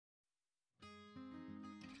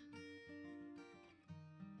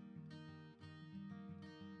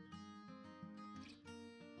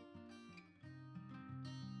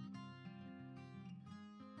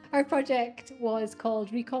Our project was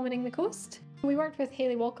called Recommoning the Coast. We worked with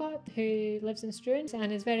Hayley Walcott, who lives in Struan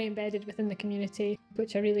and is very embedded within the community,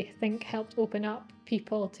 which I really think helped open up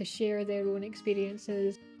people to share their own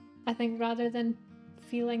experiences. I think rather than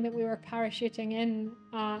feeling that we were parachuting in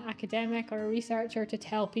an academic or a researcher to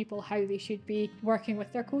tell people how they should be working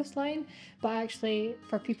with their coastline, but actually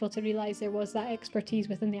for people to realise there was that expertise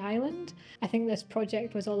within the island. I think this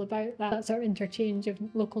project was all about that sort of interchange of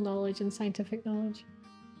local knowledge and scientific knowledge.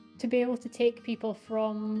 To be able to take people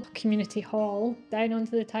from community hall down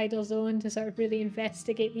onto the tidal zone to sort of really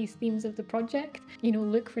investigate these themes of the project,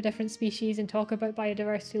 look for different species and talk about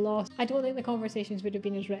biodiversity loss. I don't think the conversations would have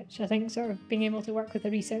been as rich. I think sort of being able to work with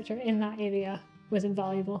a researcher in that area was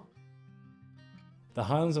invaluable. The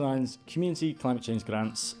Highlands and Islands Community Climate Change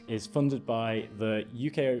Grants is funded by the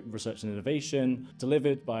UK Research and Innovation,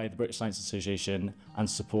 delivered by the British Science Association and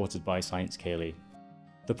supported by Science Ceilidh.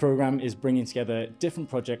 The programme is bringing together different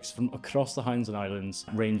projects from across the Highlands and Islands,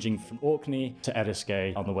 ranging from Orkney to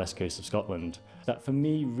Eriskay on the west coast of Scotland. That for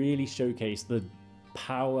me really showcased the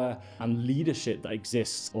power and leadership that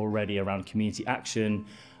exists already around community action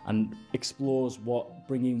and explores what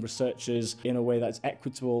bringing researchers in a way that's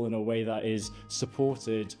equitable, in a way that is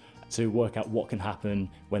supported to work out what can happen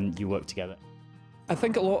when you work together. I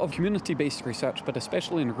think a lot of community-based research, but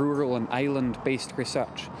especially in rural and island-based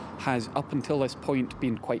research, has up until this point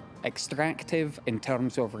been quite extractive in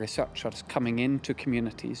terms of researchers coming into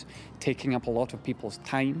communities, taking up a lot of people's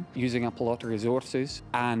time, using up a lot of resources,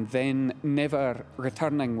 and then never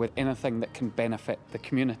returning with anything that can benefit the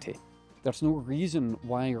community. There's no reason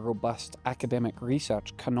why robust academic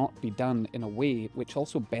research cannot be done in a way which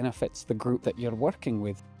also benefits the group that you're working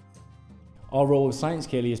with. Our role with Science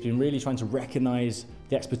Ceilidh has been really trying to recognise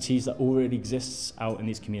the expertise that already exists out in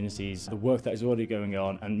these communities, the work that is already going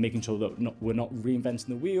on, and making sure that we're not reinventing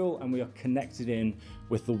the wheel and we are connected in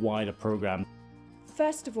with the wider programme.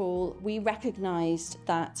 First of all, we recognised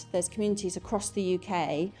that there's communities across the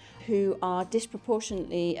UK who are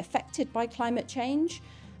disproportionately affected by climate change,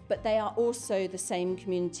 but they are also the same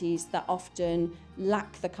communities that often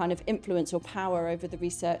lack the kind of influence or power over the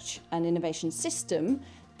research and innovation system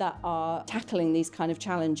that are tackling these kind of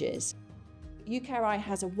challenges. UKRI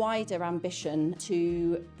has a wider ambition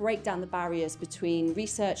to break down the barriers between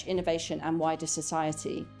research, innovation and wider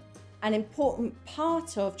society. An important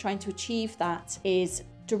part of trying to achieve that is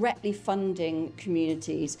directly funding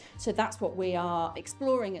communities. So that's what we are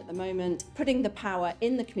exploring at the moment, putting the power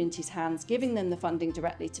in the community's hands, giving them the funding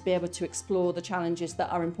directly to be able to explore the challenges that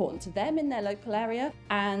are important to them in their local area.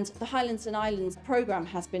 And the Highlands and Islands programme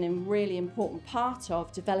has been a really important part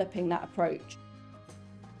of developing that approach.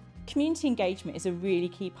 Community engagement is a really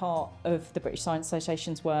key part of the British Science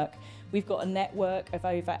Association's work. We've got a network of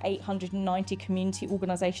over 890 community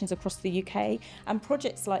organisations across the UK, and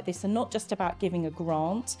projects like this are not just about giving a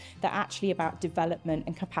grant, they're actually about development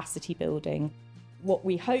and capacity building. What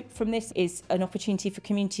we hope from this is an opportunity for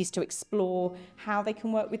communities to explore how they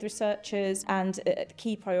can work with researchers and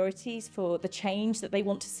key priorities for the change that they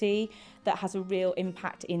want to see that has a real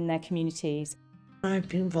impact in their communities. I've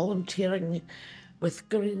been volunteering with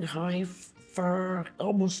Green Hive for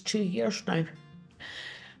almost 2 years now,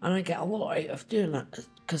 and I get a lot out of doing it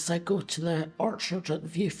because I go to the orchard at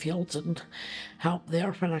Viewfields and help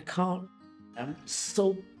there when I can. I'm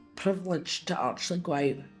so privileged to actually go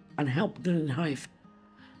out and help Green Hive.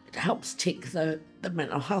 It helps take the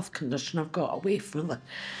mental health condition I've got away for a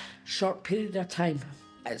short period of time.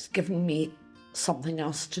 It's given me something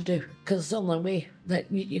else to do, because it's the only way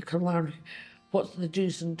that you can learn what's the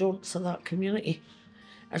do's and don'ts of that community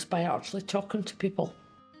is by actually talking to people.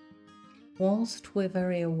 Whilst we're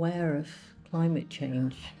very aware of climate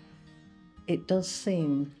change, it does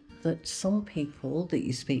seem that some people that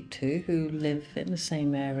you speak to who live in the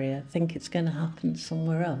same area think it's going to happen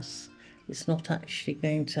somewhere else. It's not actually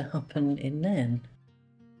going to happen in Nairn.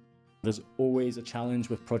 There's always a challenge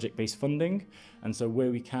with project-based funding, and so where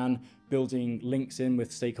we can, building links in with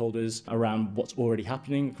stakeholders around what's already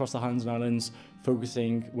happening across the Highlands and Islands,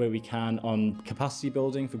 focusing where we can on capacity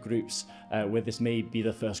building for groups where this may be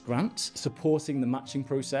the first grant, supporting the matching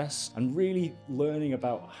process and really learning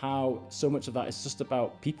about how so much of that is just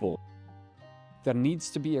about people. There needs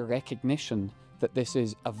to be a recognition that this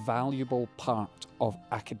is a valuable part of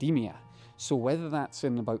academia. So whether that's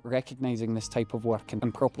in about recognising this type of work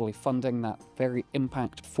and properly funding that very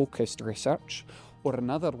impact-focused research, or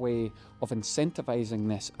another way of incentivising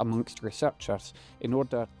this amongst researchers in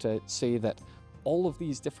order to say that all of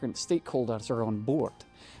these different stakeholders are on board.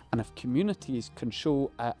 And if communities can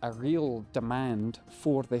show a real demand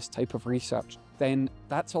for this type of research, then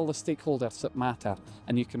that's all the stakeholders that matter,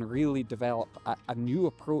 and you can really develop a new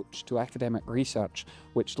approach to academic research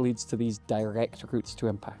which leads to these direct routes to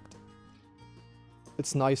impact.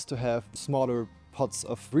 It's nice to have smaller pots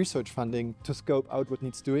of research funding to scope out what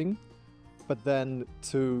needs doing, but then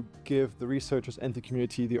to give the researchers and the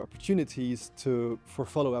community the opportunities for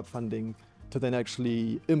follow-up funding to then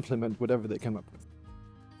actually implement whatever they come up with.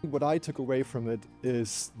 What I took away from it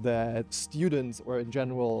is that students, or in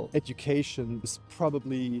general education, is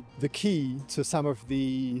probably the key to some of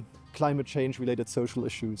the climate change related social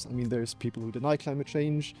issues. I mean, there's people who deny climate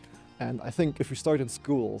change, and I think if we start in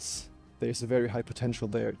schools, there's a very high potential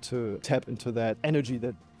there to tap into that energy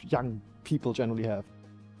that young people generally have.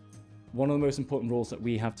 One of the most important roles that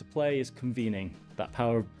we have to play is convening, that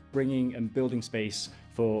power of bringing and building space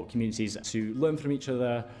for communities to learn from each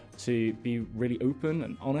other, to be really open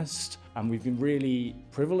and honest. And we've been really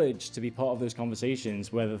privileged to be part of those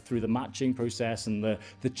conversations, whether through the matching process and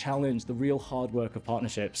the challenge, the real hard work of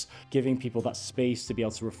partnerships, giving people that space to be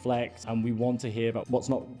able to reflect. And we want to hear about what's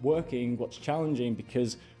not working, what's challenging,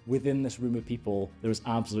 because within this room of people, there is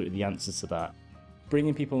absolutely the answers to that.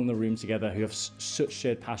 Bringing people in the room together who have such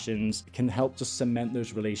shared passions can help to cement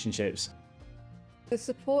those relationships. The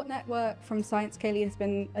support network from Science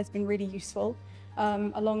Ceilidh has been really useful.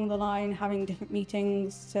 Along the line, having different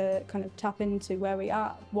meetings to kind of tap into where we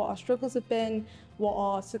are, what our struggles have been, what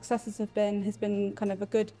our successes have been, has been kind of a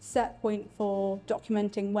good set point for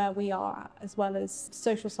documenting where we are at, as well as the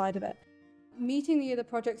social side of it. Meeting the other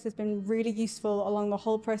projects has been really useful along the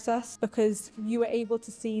whole process, because you were able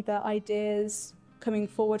to see the ideas coming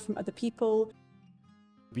forward from other people.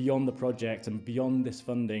 Beyond the project and beyond this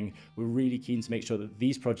funding, we're really keen to make sure that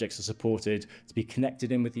these projects are supported, to be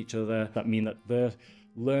connected in with each other. That mean that the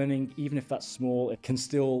learning, even if that's small, it can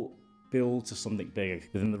still build to something big.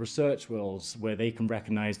 Within the research worlds, where they can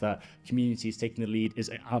recognise that communities taking the lead is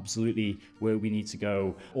absolutely where we need to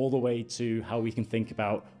go, all the way to how we can think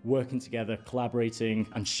about working together, collaborating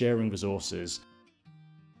and sharing resources.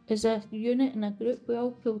 As a unit and a group, we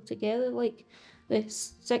all pulled together, like the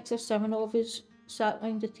 6 or 7 of us sat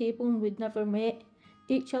round the table and we'd never met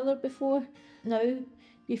each other before. Now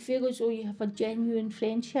you feel as though you have a genuine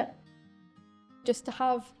friendship. Just to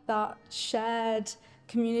have that shared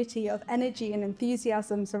community of energy and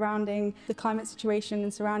enthusiasm surrounding the climate situation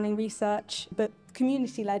and surrounding research, but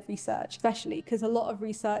community-led research especially, because a lot of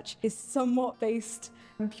research is somewhat based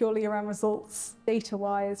purely around results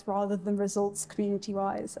data-wise rather than results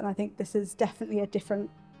community-wise, and I think this is definitely a different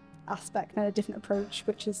aspect and a different approach,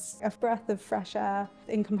 which is a breath of fresh air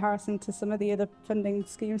in comparison to some of the other funding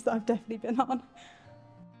schemes that I've definitely been on.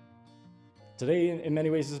 Today, in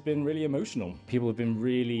many ways, has been really emotional. People have been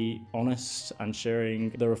really honest and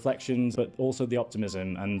sharing their reflections, but also the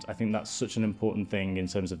optimism, and I think that's such an important thing in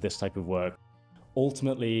terms of this type of work.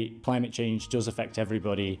 Ultimately, climate change does affect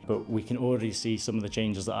everybody, but we can already see some of the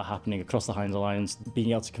changes that are happening across the Highlands and Islands.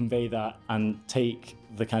 Being able to convey that and take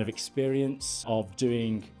the kind of experience of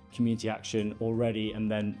doing community action already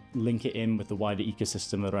and then link it in with the wider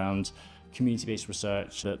ecosystem around community-based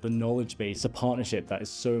research, the knowledge base, the partnership that is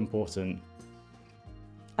so important.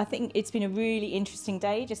 I think it's been a really interesting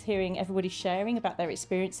day, just hearing everybody sharing about their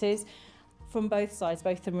experiences from both sides,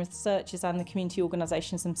 both the researchers and the community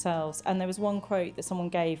organisations themselves. And there was one quote that someone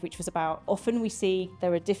gave, which was about, often we see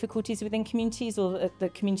there are difficulties within communities, or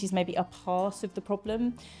that communities maybe are part of the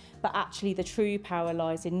problem, but actually the true power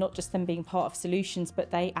lies in not just them being part of solutions,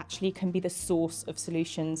 but they actually can be the source of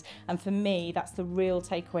solutions. And for me, that's the real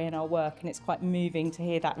takeaway in our work, and it's quite moving to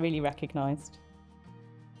hear that really recognised.